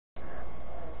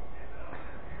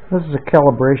This is a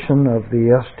calibration of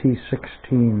the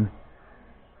ST16.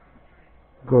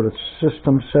 Go to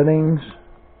System Settings,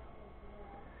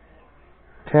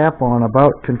 tap on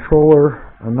About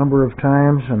Controller a number of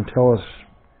times until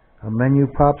a menu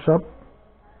pops up.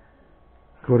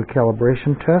 Go to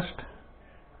Calibration Test.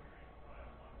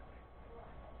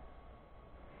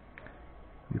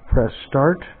 You press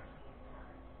Start.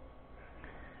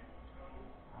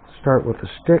 Start with the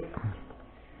stick.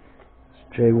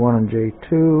 It's J1 and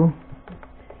J2.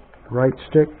 Right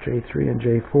stick, J3 and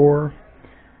J4.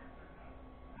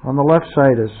 On the left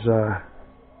side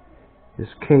is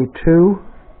K2,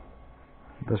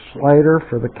 the slider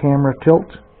for the camera tilt.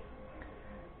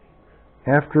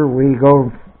 After we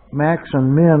go max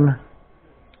and min,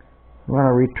 we want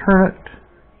to return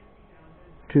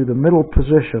it to the middle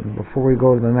position before we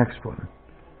go to the next one.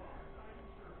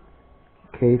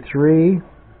 K3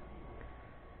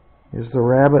 is the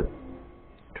rabbit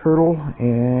turtle,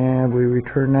 and we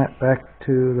return that back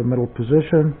to the middle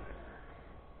position.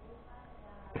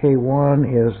 K1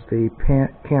 is the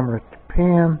camera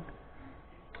pan,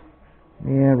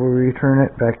 and we return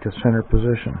it back to center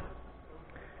position.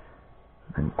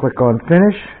 And click on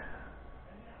Finish.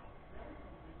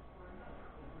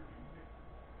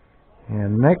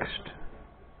 And Next.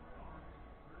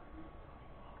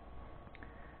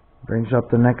 Brings up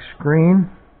the next screen.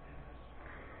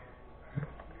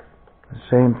 The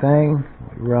same thing.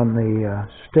 We run the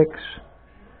sticks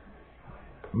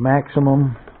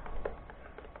maximum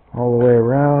all the way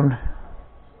around.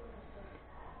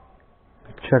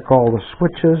 Check all the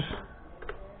switches.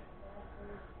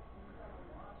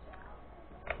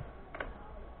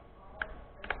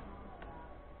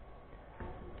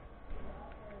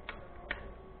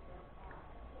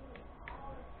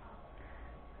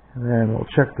 And then we'll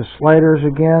check the sliders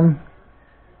again.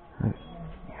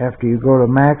 After you go to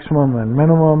maximum and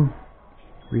minimum,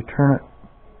 return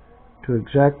it to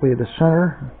exactly the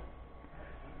center.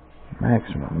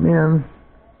 Maximum min,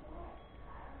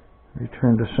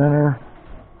 return to center.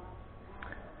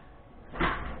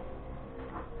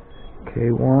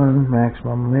 K1,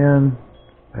 maximum min,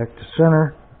 back to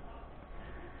center.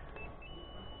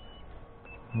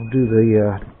 We'll do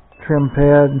the trim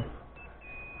pad.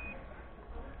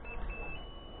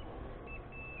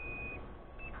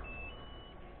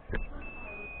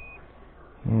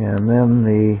 And then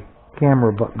the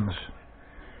camera buttons.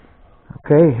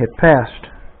 Okay, it passed.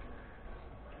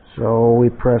 So we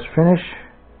press Finish.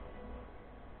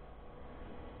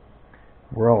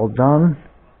 We're all done.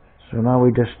 So now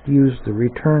we just use the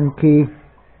return key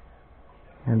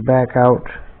and back out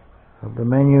of the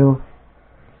menu.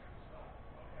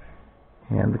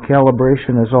 And the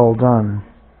calibration is all done.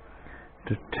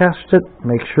 To test it,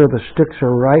 make sure the sticks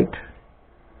are right.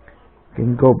 You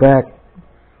can go back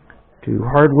to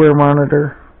Hardware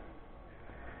Monitor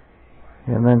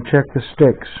and then check the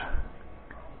sticks.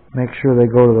 Make sure they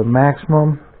go to the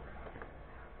maximum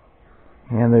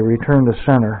and they return to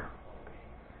center.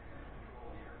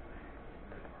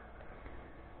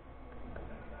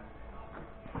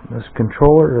 This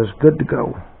controller is good to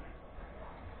go.